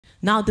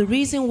Now, the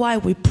reason why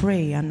we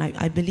pray, and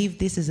I believe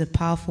this is a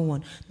powerful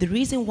one, the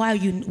reason why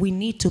we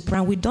need to pray,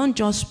 and we don't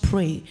just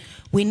pray,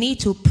 we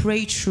need to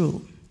pray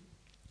through.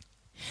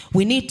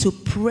 We need to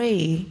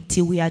pray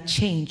till we are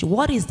changed.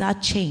 What is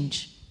that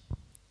change?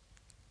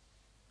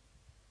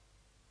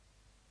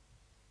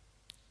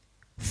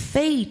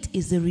 Faith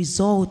is the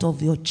result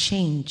of your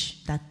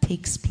change that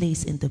takes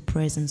place in the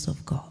presence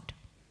of God.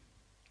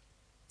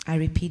 I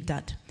repeat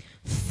that.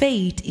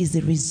 Faith is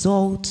the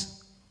result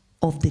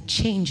of the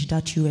change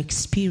that you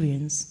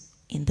experience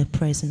in the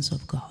presence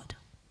of God.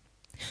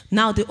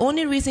 Now, the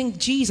only reason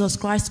Jesus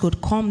Christ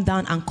could come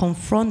down and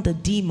confront the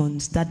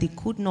demons that they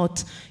could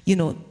not,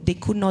 they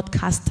could not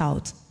cast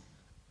out,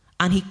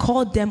 and he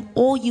called them,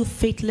 "Oh, you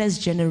faithless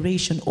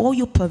generation, oh,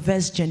 you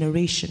perverse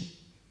generation,"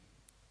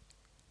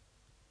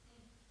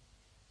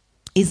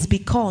 is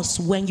because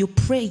when you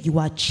pray, you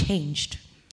are changed.